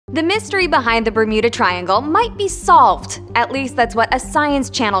The mystery behind the Bermuda Triangle might be solved. At least that's what a Science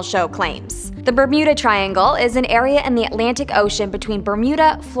Channel show claims. The Bermuda Triangle is an area in the Atlantic Ocean between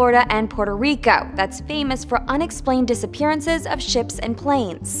Bermuda, Florida, and Puerto Rico that's famous for unexplained disappearances of ships and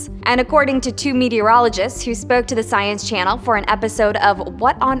planes. And according to two meteorologists who spoke to the Science Channel for an episode of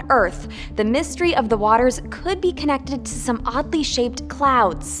What on Earth, the mystery of the waters could be connected to some oddly shaped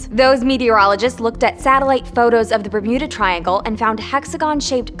clouds. Those meteorologists looked at satellite photos of the Bermuda Triangle and found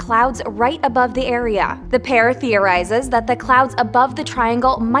hexagon-shaped clouds right above the area. The pair theorizes that the clouds above the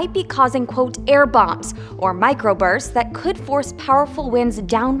triangle might be causing, quote, air bombs, or microbursts that could force powerful winds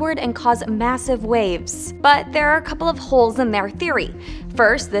downward and cause massive waves. But there are a couple of holes in their theory.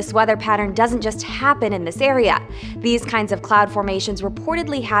 First, this weather pattern doesn't just happen in this area. These kinds of cloud formations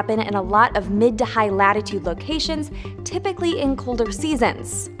reportedly happen in a lot of mid to high latitude locations, typically in colder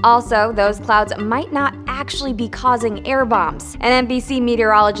seasons. Also, those clouds might not actually be causing air bombs. An NBC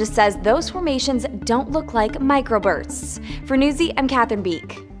meteorologist says those formations don't look like microbursts. For Newsy, I'm Catherine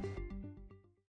Beek.